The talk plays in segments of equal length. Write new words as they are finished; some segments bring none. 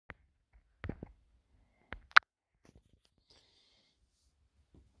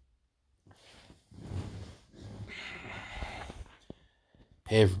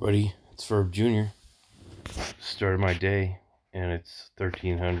Hey everybody, it's FURBjr. Started my day and it's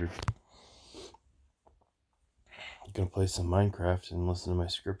 1300. I'm gonna play some Minecraft and listen to my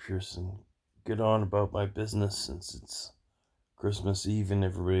scriptures and get on about my business since it's Christmas Eve and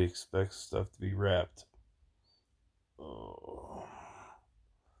everybody expects stuff to be wrapped. Oh.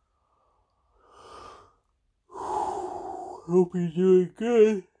 Hope you're doing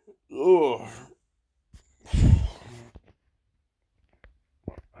good. Oh.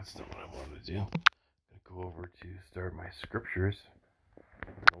 That's not what I wanted to do. Go over to start my scriptures.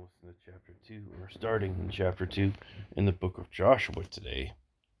 We'll listen to chapter 2. We're starting in chapter 2 in the book of Joshua today.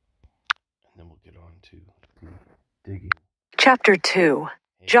 And then we'll get on to digging. Chapter 2.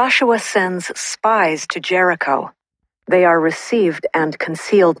 Joshua sends spies to Jericho. They are received and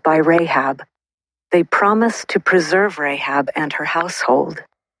concealed by Rahab. They promise to preserve Rahab and her household.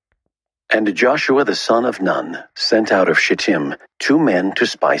 And Joshua the son of Nun sent out of Shittim 2 men to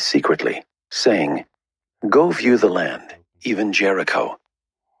spy secretly, saying, "Go view the land, even Jericho."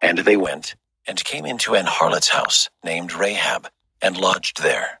 And they went, and came into an harlot's house, named Rahab, and lodged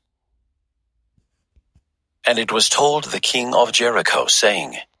there. And it was told the king of Jericho,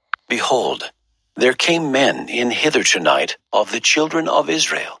 saying, "Behold, there came men in hither tonight of the children of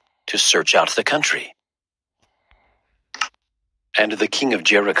Israel, to search out the country." And the king of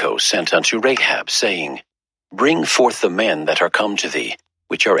Jericho sent unto Rahab, saying, "Bring forth the men that are come to thee,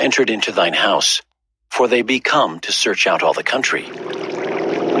 which are entered into thine house, for they be come to search out all the country."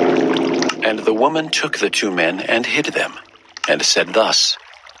 And the woman took the 2 men and hid them, and said thus,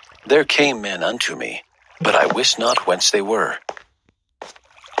 "There came men unto me, but I wist not whence they were."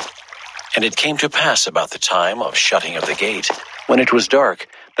 And it came to pass about the time of shutting of the gate, when it was dark,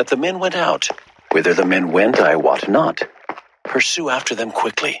 that the men went out. Whither the men went I wot not. Pursue after them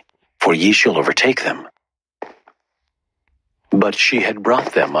quickly, for ye shall overtake them. But she had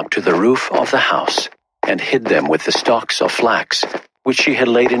brought them up to the roof of the house, and hid them with the stalks of flax, which she had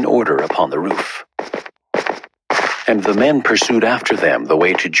laid in order upon the roof. And the men pursued after them the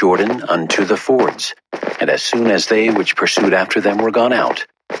way to Jordan unto the fords, and as soon as they which pursued after them were gone out,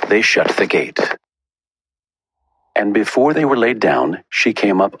 they shut the gate. And before they were laid down, she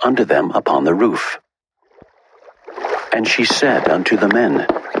came up unto them upon the roof. And she said unto the men,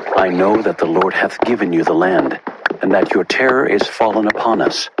 "I know that the Lord hath given you the land, and that your terror is fallen upon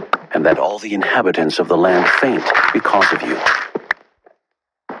us, and that all the inhabitants of the land faint because of you.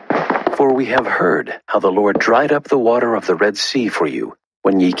 For we have heard how the Lord dried up the water of the Red Sea for you,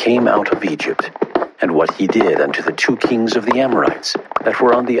 when ye came out of Egypt, and what he did unto the 2 kings of the Amorites, that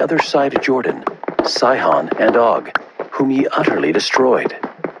were on the other side Jordan, Sihon and Og, whom ye utterly destroyed.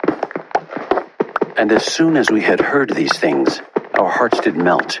 And as soon as we had heard these things, our hearts did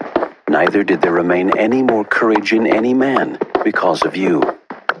melt, neither did there remain any more courage in any man because of you.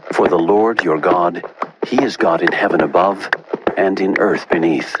 For the Lord your God, he is God in heaven above, and in earth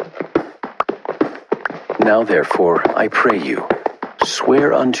beneath. Now therefore, I pray you,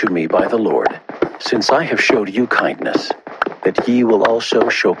 swear unto me by the Lord, since I have showed you kindness, that ye will also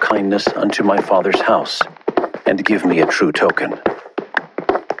show kindness unto my father's house, and give me a true token.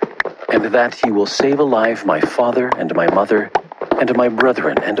 And that he will save alive my father and my mother, and my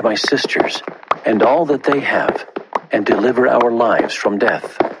brethren and my sisters, and all that they have, and deliver our lives from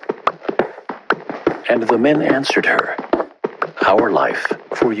death." And the men answered her, "Our life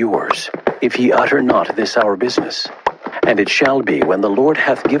for yours, if ye utter not this our business. And it shall be, when the Lord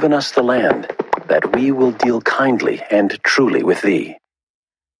hath given us the land, that we will deal kindly and truly with thee."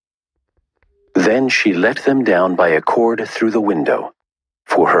 Then she let them down by a cord through the window,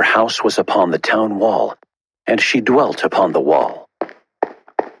 for her house was upon the town wall, and she dwelt upon the wall.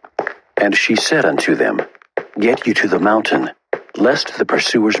 And she said unto them, "Get you to the mountain, lest the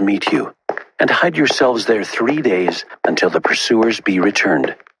pursuers meet you, and hide yourselves there 3 days until the pursuers be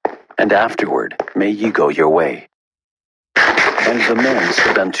returned, and afterward may ye go your way." And the men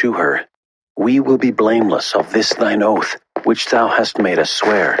said unto her, "We will be blameless of this thine oath, which thou hast made us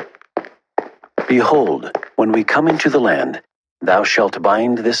swear. Behold, when we come into the land, thou shalt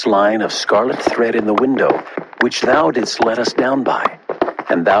bind this line of scarlet thread in the window, which thou didst let us down by,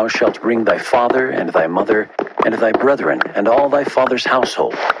 and thou shalt bring thy father and thy mother, and thy brethren, and all thy father's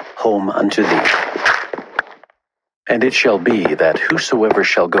household, home unto thee. And it shall be that whosoever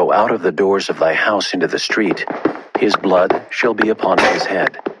shall go out of the doors of thy house into the street, his blood shall be upon his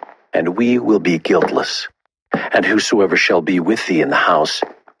head, and we will be guiltless. And whosoever shall be with thee in the house,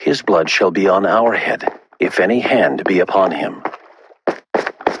 his blood shall be on our head, if any hand be upon him.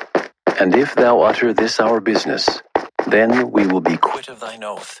 And if thou utter this our business, then we will be quit of thine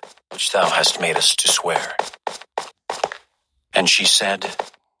oath, which thou hast made us to swear." And she said,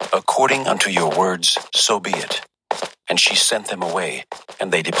 According unto your words, so be it. And she sent them away,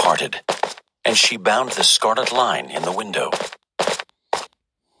 and they departed. And she bound the scarlet line in the window.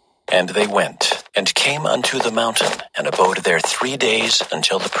 And they went, and came unto the mountain, and abode there 3 days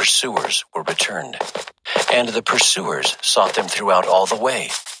until the pursuers were returned. And the pursuers sought them throughout all the way,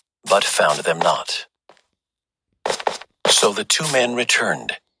 but found them not. So the 2 men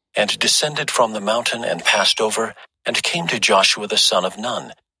returned, and descended from the mountain, and passed over, and came to Joshua the son of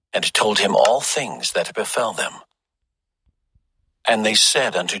Nun, and told him all things that befell them. And they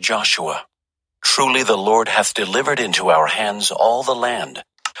said unto Joshua, Truly the Lord hath delivered into our hands all the land,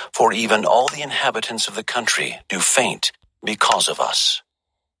 for even all the inhabitants of the country do faint because of us.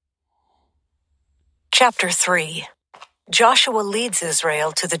 Chapter 3. Joshua leads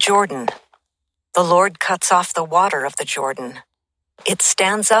Israel to the Jordan. The Lord cuts off the water of the Jordan. It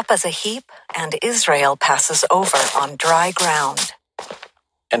stands up as a heap, and Israel passes over on dry ground.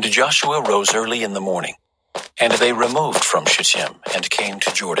 And Joshua rose early in the morning, and they removed from Shittim, and came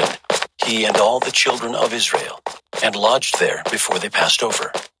to Jordan, he and all the children of Israel, and lodged there before they passed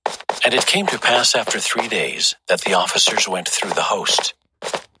over. And it came to pass after 3 days that the officers went through the host.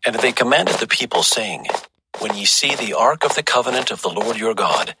 And they commanded the people, saying, When ye see the ark of the covenant of the Lord your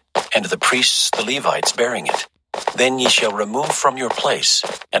God, and the priests the Levites bearing it, then ye shall remove from your place,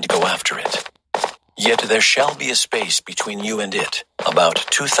 and go after it. Yet there shall be a space between you and it, about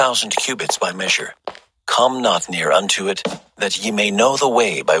 2,000 cubits by measure. Come not near unto it, that ye may know the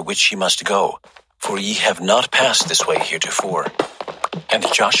way by which ye must go, for ye have not passed this way heretofore. And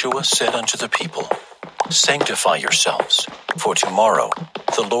Joshua said unto the people, Sanctify yourselves, for tomorrow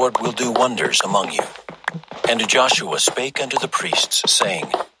the Lord will do wonders among you. And Joshua spake unto the priests,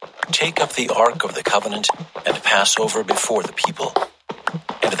 saying, Take up the ark of the covenant, and pass over before the people.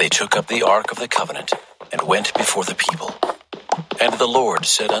 And they took up the ark of the covenant, and went before the people. And the Lord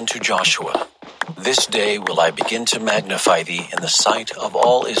said unto Joshua, This day will I begin to magnify thee in the sight of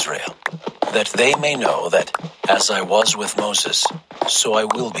all Israel, that they may know that, as I was with Moses, so I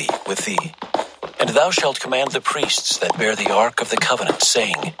will be with thee. And thou shalt command the priests that bear the ark of the covenant,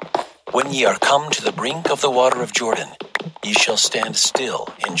 saying, When ye are come to the brink of the water of Jordan, ye shall stand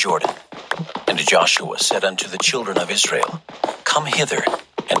still in Jordan. And Joshua said unto the children of Israel, Come hither,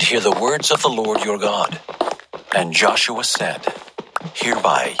 and hear the words of the Lord your God. And Joshua said,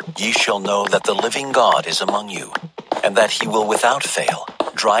 Hereby ye shall know that the living God is among you, and that he will without fail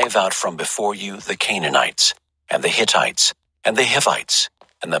drive out from before you the Canaanites, and the Hittites, and the Hivites,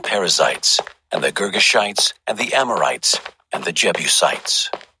 and the Perizzites, and the Girgashites, and the Amorites, and the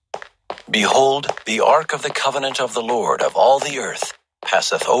Jebusites. Behold, the ark of the covenant of the Lord of all the earth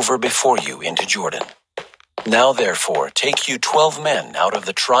passeth over before you into Jordan. Now therefore take you 12 men out of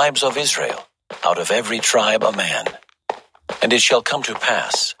the tribes of Israel, out of every tribe a man. And it shall come to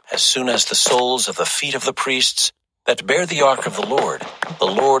pass, as soon as the soles of the feet of the priests that bear the ark of the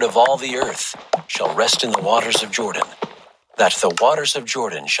Lord of all the earth, shall rest in the waters of Jordan, that the waters of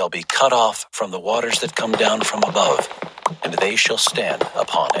Jordan shall be cut off from the waters that come down from above, and they shall stand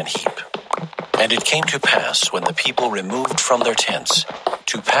upon an heap. And it came to pass, when the people removed from their tents,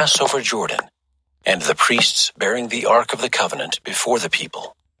 to pass over Jordan, and the priests bearing the ark of the covenant before the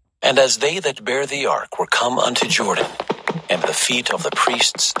people. And as they that bear the ark were come unto Jordan, and the feet of the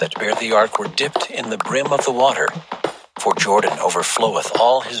priests that bear the ark were dipped in the brim of the water, for Jordan overfloweth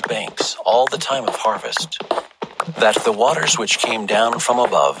all his banks all the time of harvest, that the waters which came down from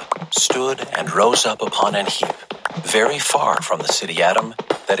above stood and rose up upon an heap, very far from the city Adam,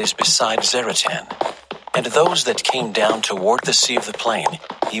 that is beside Zaratan. And those that came down toward the sea of the plain,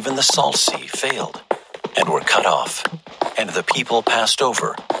 even the salt sea, failed, and were cut off, and the people passed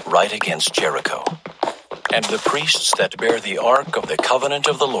over right against Jericho. And the priests that bear the ark of the covenant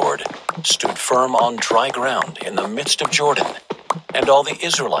of the Lord stood firm on dry ground in the midst of Jordan, and all the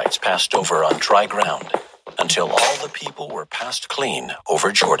Israelites passed over on dry ground, until all the people were passed clean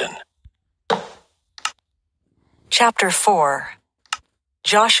over Jordan. Chapter 4.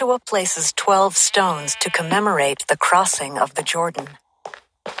 Joshua places 12 stones to commemorate the crossing of the Jordan.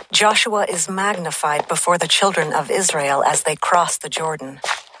 Joshua is magnified before the children of Israel as they cross the Jordan.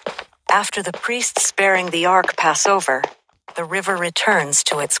 After the priests bearing the ark pass over, the river returns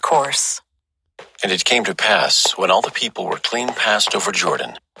to its course. And it came to pass, when all the people were clean passed over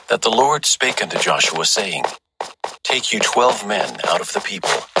Jordan, that the Lord spake unto Joshua, saying, Take you 12 men out of the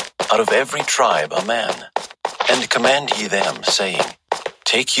people, out of every tribe a man, and command ye them, saying,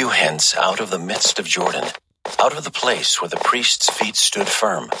 Take you hence out of the midst of Jordan, out of the place where the priest's feet stood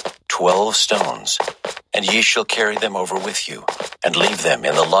firm, 12 stones, and ye shall carry them over with you, and leave them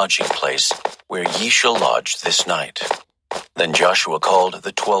in the lodging place where ye shall lodge this night. Then Joshua called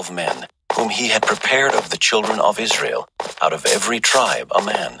the 12 men, whom he had prepared of the children of Israel, out of every tribe a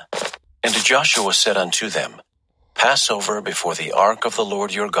man. And Joshua said unto them, Pass over before the ark of the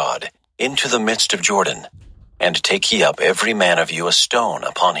Lord your God into the midst of Jordan, and take ye up every man of you a stone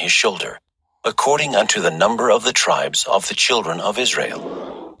upon his shoulder, according unto the number of the tribes of the children of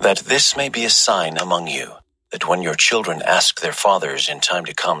Israel, that this may be a sign among you, that when your children ask their fathers in time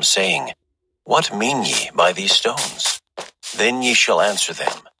to come, saying, What mean ye by these stones? Then ye shall answer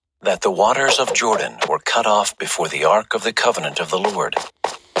them, that the waters of Jordan were cut off before the ark of the covenant of the Lord.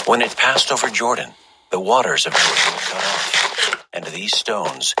 When it passed over Jordan, the waters of Jordan were cut off, and these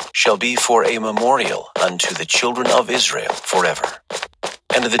stones shall be for a memorial unto the children of Israel forever.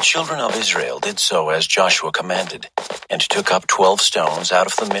 And the children of Israel did so as Joshua commanded, and took up 12 stones out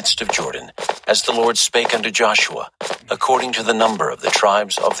of the midst of Jordan, as the Lord spake unto Joshua, according to the number of the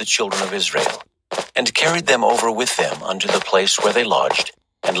tribes of the children of Israel, and carried them over with them unto the place where they lodged,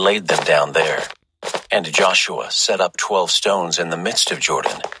 and laid them down there. And Joshua set up 12 stones in the midst of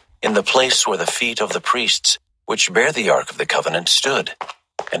Jordan, in the place where the feet of the priests, which bear the ark of the covenant, stood,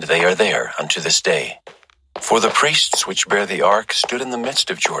 and they are there unto this day. For the priests which bear the ark stood in the midst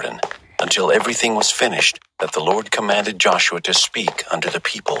of Jordan, until everything was finished that the Lord commanded Joshua to speak unto the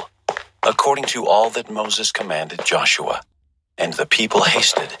people, according to all that Moses commanded Joshua. And the people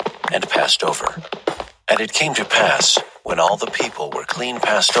hasted and passed over. And it came to pass, when all the people were clean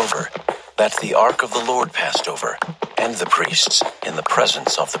passed over, that the ark of the Lord passed over, and the priests, in the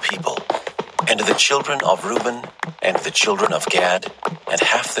presence of the people. And the children of Reuben, and the children of Gad, and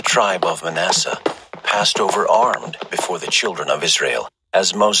half the tribe of Manasseh, passed over armed before the children of Israel,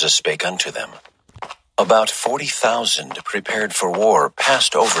 as Moses spake unto them. About 40,000 prepared for war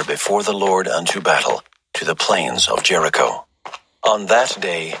passed over before the Lord unto battle, to the plains of Jericho. On that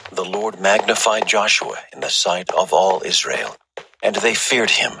day the Lord magnified Joshua in the sight of all Israel, and they feared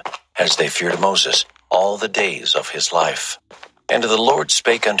him, as they feared Moses, all the days of his life. And the Lord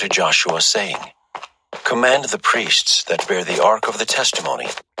spake unto Joshua, saying, Command the priests that bear the ark of the testimony,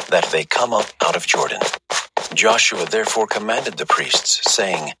 that they come up out of Jordan. Joshua therefore commanded the priests,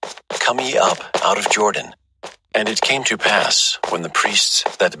 saying, Come ye up out of Jordan. And it came to pass, when the priests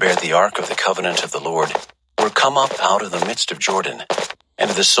that bear the ark of the covenant of the Lord were come up out of the midst of Jordan,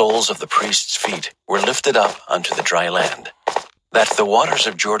 and the soles of the priests' feet were lifted up unto the dry land, that the waters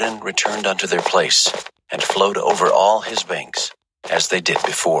of Jordan returned unto their place, and flowed over all his banks, as they did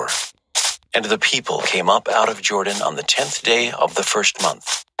before. And the people came up out of Jordan on the 10th day of the first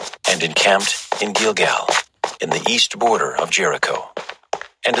month, and encamped in Gilgal, in the east border of Jericho.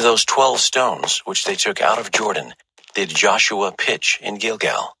 And those 12 stones which they took out of Jordan did Joshua pitch in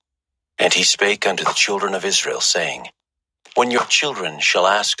Gilgal. And he spake unto the children of Israel, saying, When your children shall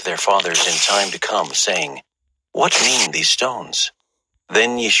ask their fathers in time to come, saying, What mean these stones?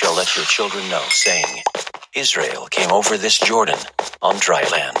 Then ye shall let your children know, saying, Israel came over this Jordan on dry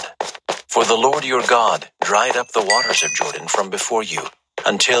land. For the Lord your God dried up the waters of Jordan from before you,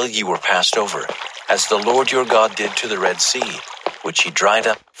 until ye were passed over, as the Lord your God did to the Red Sea, which he dried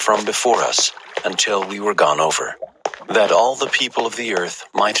up from before us, until we were gone over, that all the people of the earth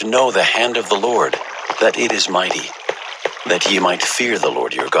might know the hand of the Lord, that it is mighty, that ye might fear the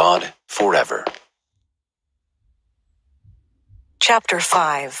Lord your God forever. Chapter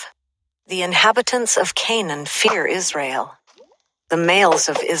 5. The inhabitants of Canaan fear Israel. The males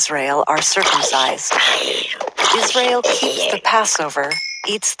of Israel are circumcised. Israel keeps the Passover,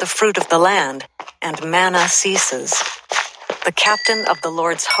 eats the fruit of the land, and manna ceases. The captain of the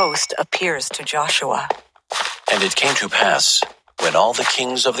Lord's host appears to Joshua. And it came to pass, when all the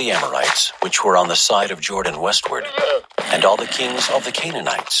kings of the Amorites, which were on the side of Jordan westward, and all the kings of the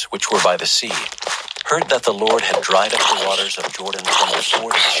Canaanites, which were by the sea, heard that the Lord had dried up the waters of Jordan from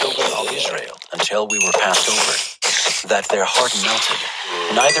before the children of Israel, until we were passed over, that their heart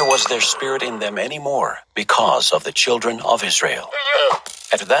melted, neither was their spirit in them any more, because of the children of Israel.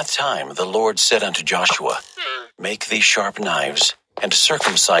 At that time the Lord said unto Joshua, Make thee sharp knives, and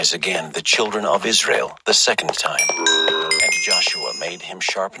circumcise again the children of Israel the second time. And Joshua made him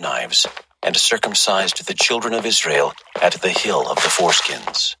sharp knives, and circumcised the children of Israel at the hill of the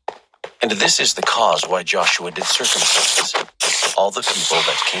foreskins. And this is the cause why Joshua did circumcise all the people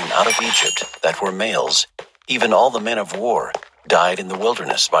that came out of Egypt that were males, even all the men of war, died in the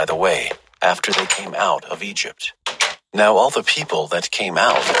wilderness by the way, after they came out of Egypt. Now all the people that came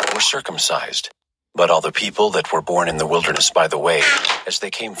out were circumcised, but all the people that were born in the wilderness by the way, as they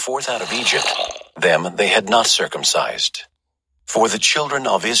came forth out of Egypt, them they had not circumcised. For the children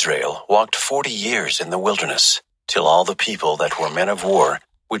of Israel walked 40 years in the wilderness, till all the people that were men of war,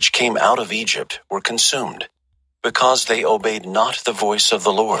 which came out of Egypt, were consumed. because they obeyed not the voice of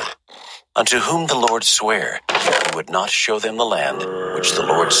the Lord, unto whom the Lord sware that he would not show them the land which the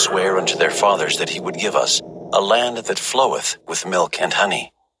Lord sware unto their fathers that he would give us, a land that floweth with milk and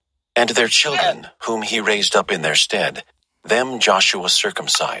honey. And their children, whom he raised up in their stead, them Joshua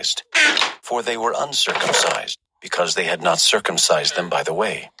circumcised. For they were uncircumcised, because they had not circumcised them by the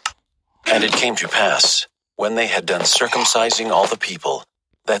way. And it came to pass, when they had done circumcising all the people,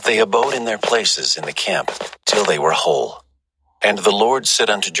 that they abode in their places in the camp, till they were whole. And the Lord said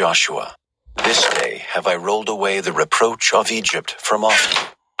unto Joshua, This day have I rolled away the reproach of Egypt from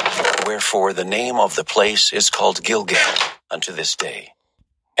off you. Wherefore the name of the place is called Gilgal unto this day.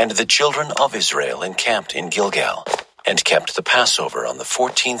 And the children of Israel encamped in Gilgal, and kept the Passover on the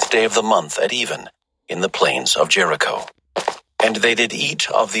 14th day of the month at even, in the plains of Jericho. And they did eat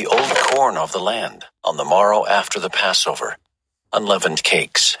of the old corn of the land on the morrow after the Passover, unleavened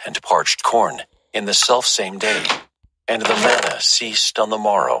cakes and parched corn, in the selfsame day. And the manna ceased on the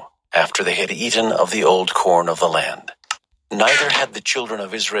morrow, after they had eaten of the old corn of the land. Neither had the children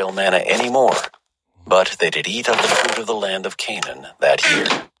of Israel manna any more, but they did eat of the fruit of the land of Canaan that year.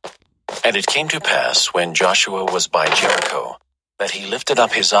 And it came to pass, when Joshua was by Jericho, that he lifted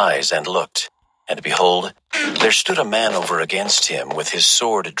up his eyes and looked, and behold, there stood a man over against him with his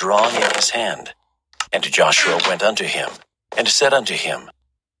sword drawn in his hand. And Joshua went unto him, and said unto him,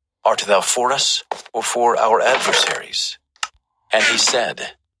 Art thou for us, or for our adversaries? And he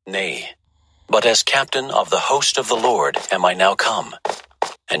said, Nay, but as captain of the host of the Lord am I now come.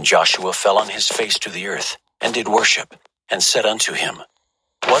 And Joshua fell on his face to the earth, and did worship, and said unto him,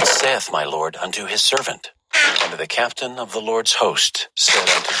 What saith my Lord unto his servant? And the captain of the Lord's host said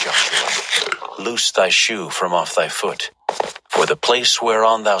unto Joshua, Loose thy shoe from off thy foot, for the place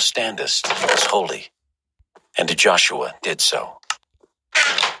whereon thou standest is holy. And Joshua did so.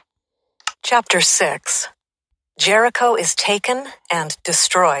 Chapter 6. Jericho is taken and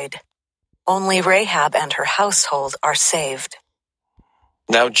destroyed. Only Rahab and her household are saved.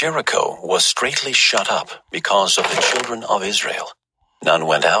 Now Jericho was straitly shut up because of the children of Israel. None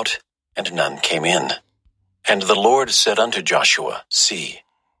went out, and none came in. And the Lord said unto Joshua, See,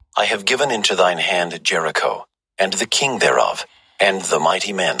 I have given into thine hand Jericho, and the king thereof, and the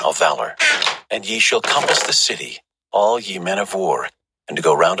mighty men of valor. And ye shall compass the city, all ye men of war, and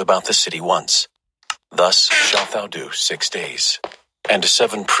go round about the city once. Thus shalt thou do 6 days. And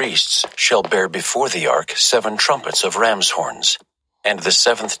 7 priests shall bear before the ark 7 trumpets of ram's horns. And the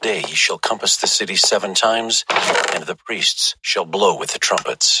 7th day ye shall compass the city 7 times, and the priests shall blow with the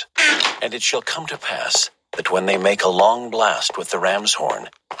trumpets. And it shall come to pass, that when they make a long blast with the ram's horn,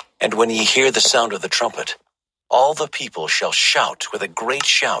 and when ye hear the sound of the trumpet, all the people shall shout with a great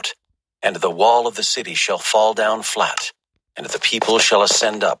shout, and the wall of the city shall fall down flat, and the people shall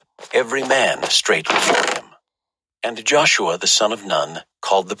ascend up, every man straight before him. And Joshua the son of Nun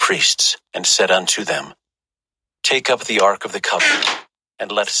called the priests, and said unto them, Take up the ark of the covenant,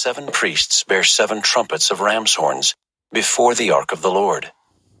 and let 7 priests bear 7 trumpets of ram's horns before the ark of the Lord.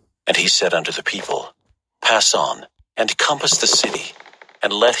 And he said unto the people, Pass on, and compass the city,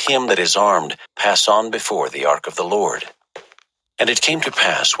 and let him that is armed pass on before the ark of the Lord. And it came to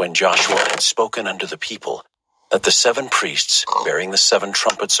pass, when Joshua had spoken unto the people, that the 7 priests, bearing the 7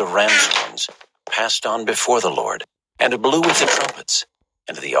 trumpets of ram's horns, passed on before the Lord, and blew with the trumpets,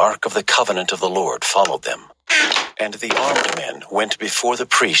 and the ark of the covenant of the Lord followed them. And the armed men went before the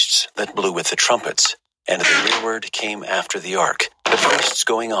priests that blew with the trumpets, and the rearward came after the ark, the priests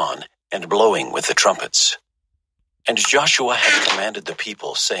going on, and blowing with the trumpets. And Joshua had commanded the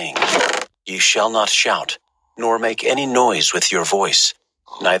people, saying, Ye shall not shout, nor make any noise with your voice,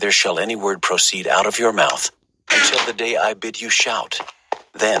 neither shall any word proceed out of your mouth, until the day I bid you shout.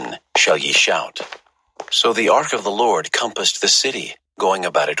 Then shall ye shout. So the ark of the Lord compassed the city, going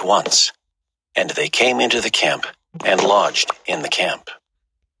about it once. And they came into the camp, and lodged in the camp.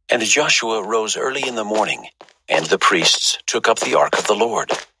 And Joshua rose early in the morning, and the priests took up the ark of the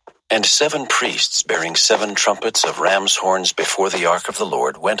Lord. And 7 priests bearing 7 trumpets of ram's horns before the ark of the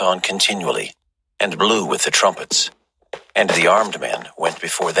Lord went on continually, and blew with the trumpets. And the armed men went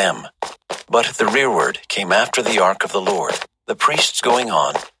before them. But the rearward came after the ark of the Lord, the priests going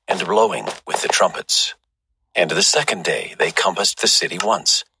on, and blowing with the trumpets. And the 2nd day they compassed the city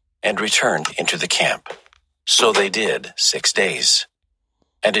once, and returned into the camp. So they did 6 days.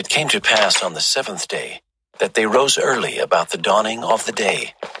 And it came to pass on the 7th day, that they rose early about the dawning of the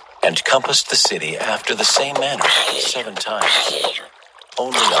day, and compassed the city after the same manner 7 times.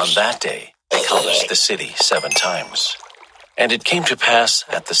 Only on that day they compassed the city 7 times. And it came to pass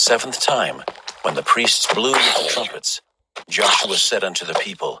at the 7th time, when the priests blew with the trumpets, Joshua said unto the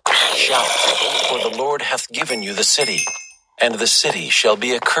people, Shout, for the Lord hath given you the city, and the city shall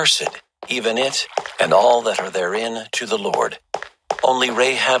be accursed, even it, and all that are therein, to the Lord. Only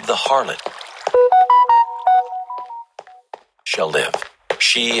Rahab the harlot shall live,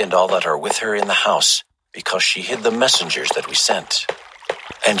 she and all that are with her in the house, because she hid the messengers that we sent.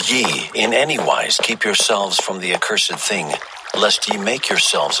 And ye in any wise keep yourselves from the accursed thing, lest ye make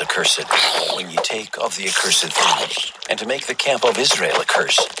yourselves accursed, when ye take of the accursed thing, and to make the camp of Israel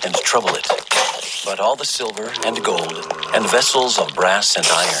accursed, and trouble it. But all the silver and gold, and vessels of brass and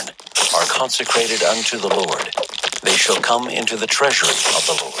iron, are consecrated unto the Lord. They shall come into the treasury of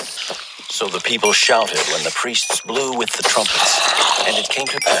the Lord. So the people shouted when the priests blew with the trumpets. And it came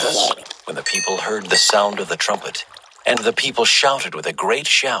to pass, when the people heard the sound of the trumpet, and the people shouted with a great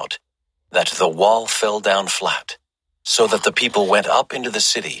shout, that the wall fell down flat, so that the people went up into the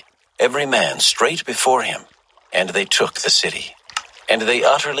city, every man straight before him, and they took the city. And they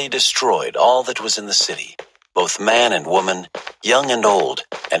utterly destroyed all that was in the city, both man and woman, young and old,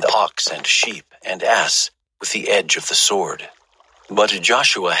 and ox and sheep and ass, with the edge of the sword. But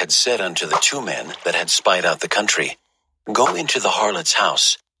Joshua had said unto the 2 men that had spied out the country, Go into the harlot's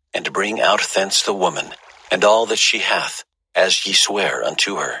house, and bring out thence the woman, and all that she hath, as ye swear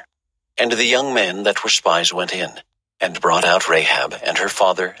unto her. And the young men that were spies went in, and brought out Rahab, and her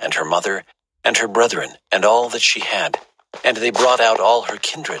father, and her mother, and her brethren, and all that she had. And they brought out all her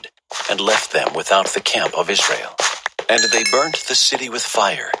kindred, and left them without the camp of Israel. And they burnt the city with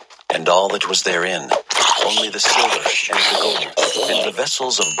fire, and all that was therein, only the silver and the gold, and the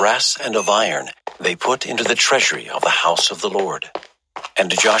vessels of brass and of iron, they put into the treasury of the house of the Lord. And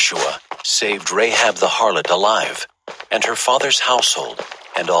Joshua saved Rahab the harlot alive, and her father's household,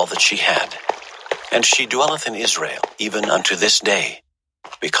 and all that she had. And she dwelleth in Israel even unto this day,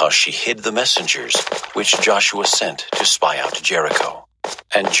 because she hid the messengers which Joshua sent to spy out Jericho.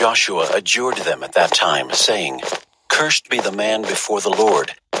 And Joshua adjured them at that time, saying, Cursed be the man before the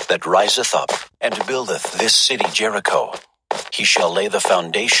Lord, that riseth up, and buildeth this city Jericho. He shall lay the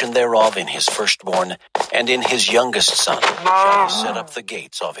foundation thereof in his firstborn, and in his youngest son shall he set up the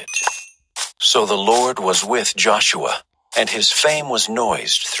gates of it. So the Lord was with Joshua, and his fame was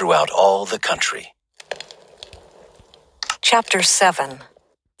noised throughout all the country. Chapter 7.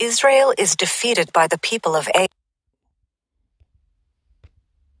 Israel is defeated by the people of A.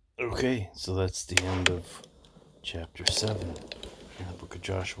 Okay, so that's the end of chapter 7 in the book of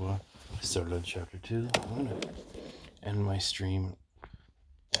Joshua. I started on chapter 2. I'm going to end my stream.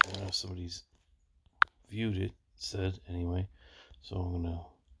 I don't know if somebody's viewed it, said anyway. So I'm going to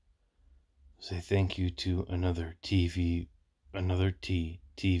say thank you to another TV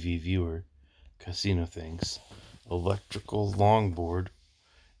viewer. Casino Things. Electrical Longboard.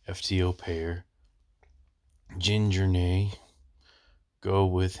 FTO Payer. Ginger Nay. Go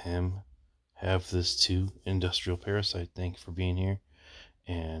with him. Have this too. Industrial Parasite. Thank you for being here.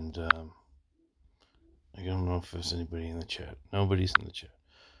 And I don't know if there's anybody in the chat. Nobody's in the chat.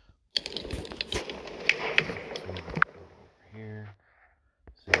 So I'm gonna go over here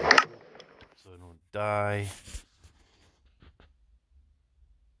so I don't die.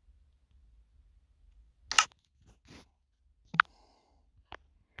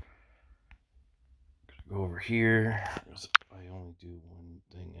 Go over here. I only do one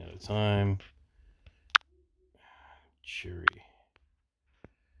thing at a time. Cherry.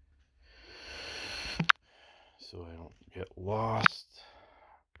 So I don't get lost.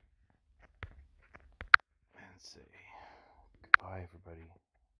 And say goodbye, everybody.